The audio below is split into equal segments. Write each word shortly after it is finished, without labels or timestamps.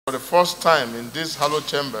for the first time in this hallowed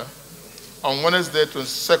chamber on Wednesday,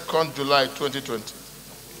 22nd July 2020.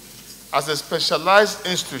 As a specialized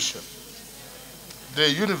institution,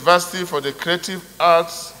 the University for the Creative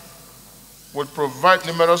Arts will provide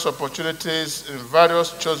numerous opportunities in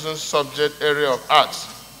various chosen subject areas of arts,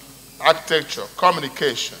 architecture,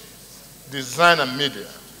 communication, design, and media.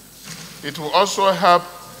 It will also help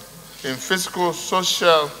in physical,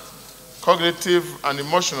 social, cognitive, and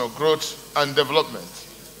emotional growth and development.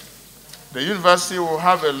 The university will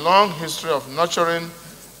have a long history of nurturing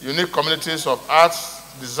unique communities of arts,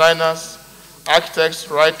 designers, architects,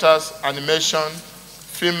 writers, animation,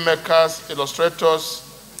 filmmakers, illustrators,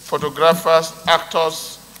 photographers,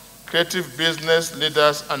 actors, creative business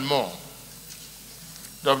leaders, and more.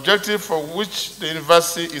 The objective for which the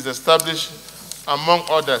university is established, among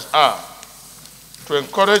others, are to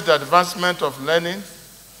encourage the advancement of learning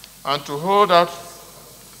and to hold out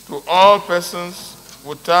to all persons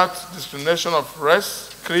without discrimination of race,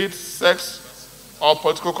 creed, sex, or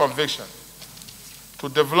political conviction, to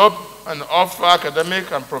develop and offer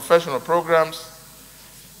academic and professional programs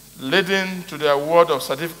leading to the award of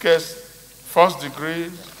certificates, first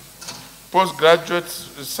degrees, postgraduate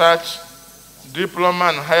research, diploma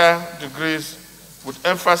and higher degrees with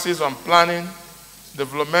emphasis on planning,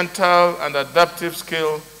 developmental and adaptive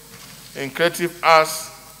skill in creative arts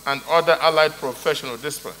and other allied professional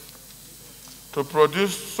disciplines, to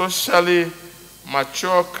produce socially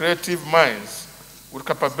mature creative minds with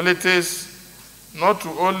capabilities not to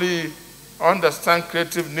only understand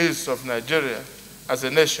creative needs of Nigeria as a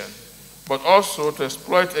nation, but also to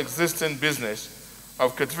exploit existing business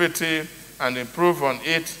of creativity and improve on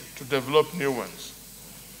it to develop new ones,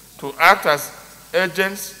 to act as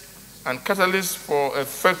agents and catalysts for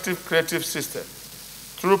effective creative system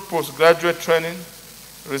through postgraduate training,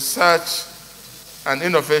 research, and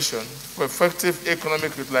innovation for effective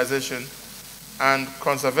economic utilization and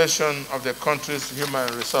conservation of the country's human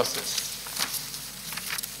resources.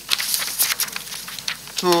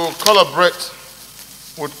 To collaborate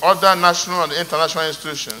with other national and international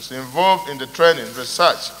institutions involved in the training,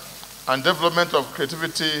 research, and development of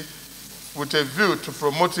creativity with a view to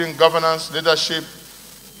promoting governance, leadership,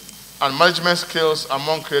 and management skills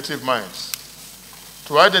among creative minds.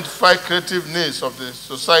 To identify creative needs of the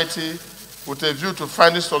society with a view to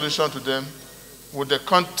finding solutions to them with the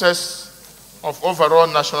context of overall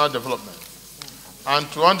national development. And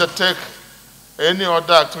to undertake any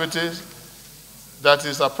other activities that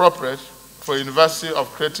is appropriate for University of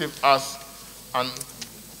Creative Arts and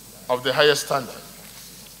of the highest standard.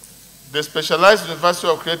 The specialized University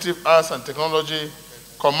of Creative Arts and Technology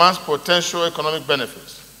commands potential economic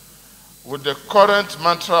benefits. With the current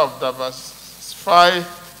mantra of diversify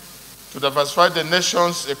the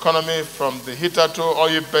nation's economy from the hitherto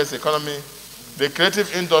oil-based economy, the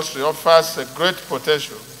creative industry offers a great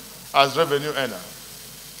potential as revenue earner.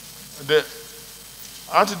 The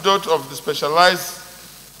antidote of the specialized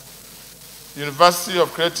University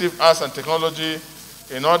of Creative Arts and Technology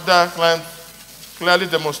in other claims clearly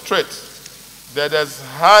demonstrates that there is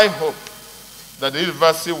high hope that the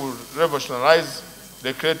university will revolutionize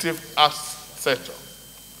the creative arts sector.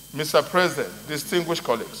 Mr. President, distinguished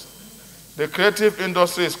colleagues, the creative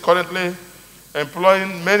industry is currently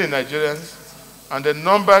employing many Nigerians, and the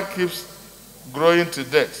number keeps growing to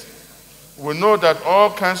date. We know that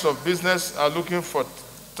all kinds of business are looking for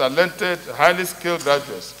talented, highly skilled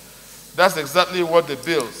graduates. That's exactly what the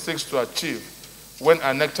bill seeks to achieve when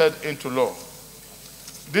enacted into law.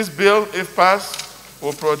 This bill, if passed,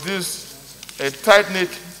 will produce a tight-knit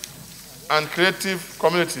and creative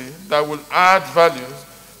community that will add value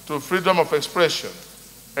to freedom of expression,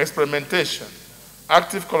 experimentation,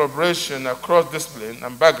 active collaboration across disciplines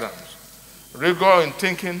and backgrounds, rigor in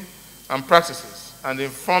thinking and practices, and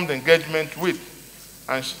informed engagement with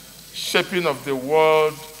and shaping of the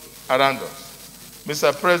world around us.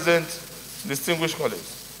 Mr. President, distinguished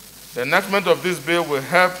colleagues, the enactment of this bill will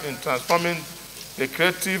help in transforming the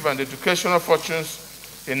creative and educational fortunes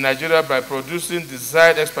in Nigeria by producing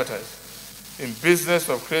desired expertise in business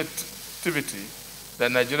of creativity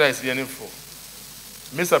that Nigeria is yearning for.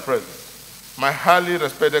 Mr. President, my highly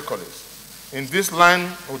respected colleagues, in this line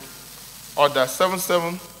with Order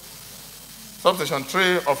 77, Subsection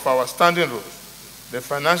 3 of our standing rules, the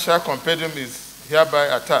financial compendium is hereby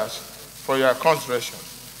attached for your consideration.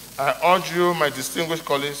 I urge you, my distinguished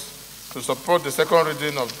colleagues, to support the second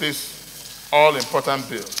reading of this all-important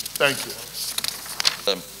bill. Thank you.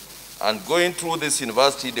 And going through this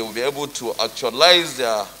university, they will be able to actualize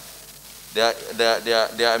their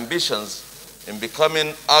ambitions in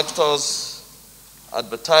becoming actors,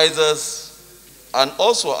 advertisers, and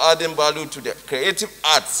also adding value to the creative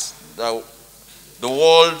arts that the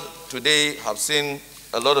world today have seen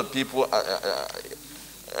a lot of people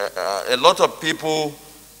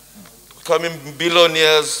becoming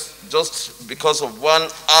billionaires just because of one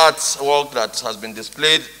artwork that has been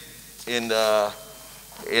displayed in the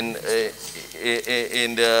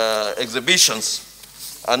exhibitions.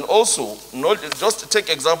 And also, just to take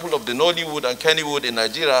example of the Nollywood and Kennywood in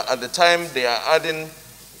Nigeria, at the time they are adding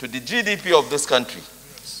to the GDP of this country.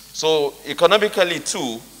 So economically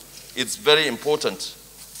too, it's very important.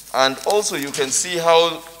 And also you can see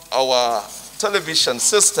how our television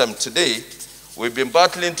system today, we've been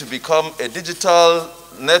battling to become a digital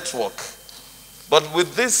network. But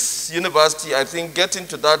with this university, I think getting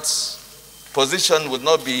to that position would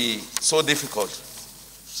not be so difficult.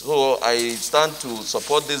 So I stand to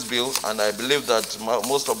support this bill, and I believe that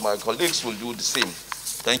most of my colleagues will do the same.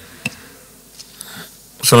 Thank you.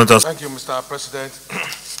 Senator. Thank you, Mr. President.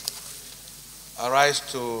 I rise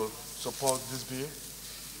to support this bill.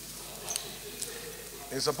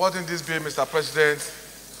 In supporting this bill, Mr. President,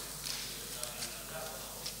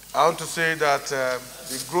 I want to say that the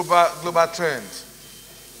global trend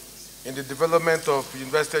in the development of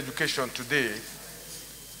university education today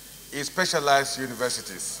is specialized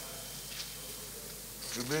universities.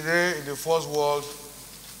 Today in the first world,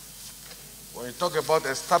 when you talk about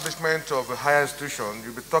establishment of a higher institution,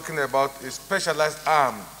 you'll be talking about a specialized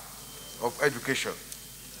arm of education.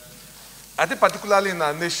 I think particularly in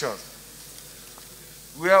our nation,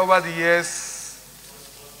 where over the years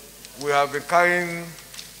we have been carrying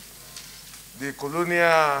the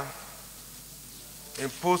colonial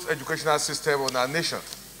imposed educational system on our nation,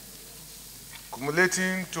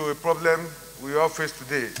 accumulating to a problem we all face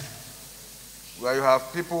today, where you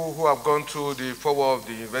have people who have gone through the 4 walls of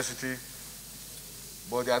the university,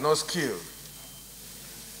 but they are not skilled.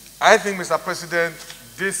 I think, Mr. President,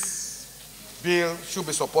 this bill should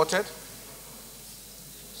be supported.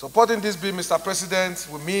 Supporting this bill, Mr. President,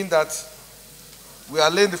 will mean that we are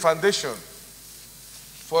laying the foundation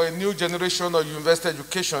for a new generation of university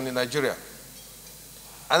education in Nigeria.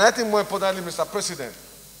 And I think more importantly, Mr. President,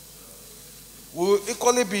 we will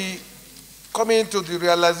equally be coming to the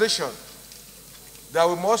realization that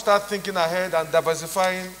we must start thinking ahead and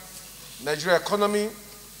diversifying Nigeria economy.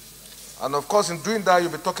 And of course, in doing that,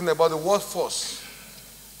 you'll be talking about the workforce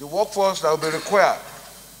that will be required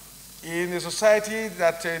in a society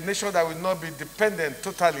a nation that will not be dependent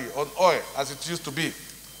totally on oil as it used to be.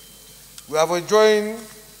 We have enjoyed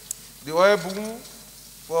the oil boom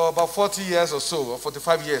for about 40 years or so, or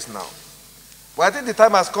 45 years now. But I think the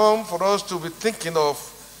time has come for us to be thinking of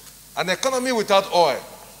an economy without oil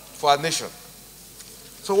for our nation.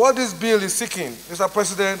 So what this bill is seeking, Mr.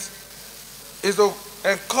 President, is to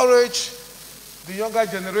encourage the younger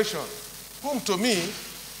generation, whom to me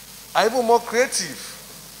are even more creative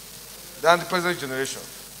than the present generation.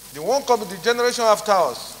 The generation after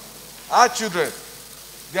us, our children,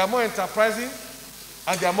 they are more enterprising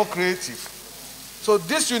and they are more creative. So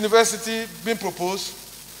this university being proposed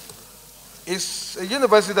is a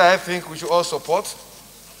university that I think we should all support,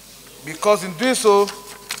 because in doing so,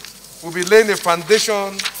 we'll be laying a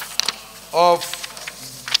foundation of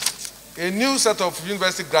a new set of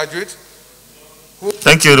university graduates.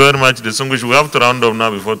 Thank you very much, distinguished. We have to round up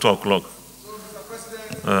now before 2 o'clock. So, Mr.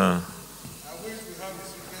 President, I wish we have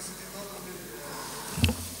this university not only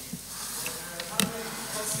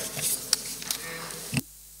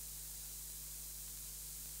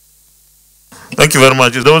Thank you very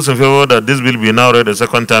much. Those in favor that this bill be now read a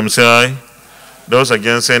second time, say aye. Those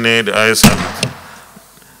against, say nay. The ayes have it.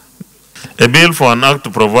 A bill for an act to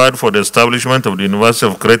provide for the establishment of the University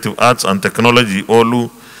of Creative Arts and Technology, Olu,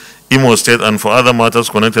 Imo State, and for other matters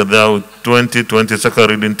connected there with 2020 second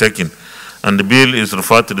reading taken. And the bill is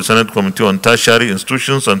referred to the Senate Committee on Tertiary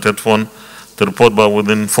Institutions and TED Fund to report back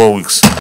within 4 weeks.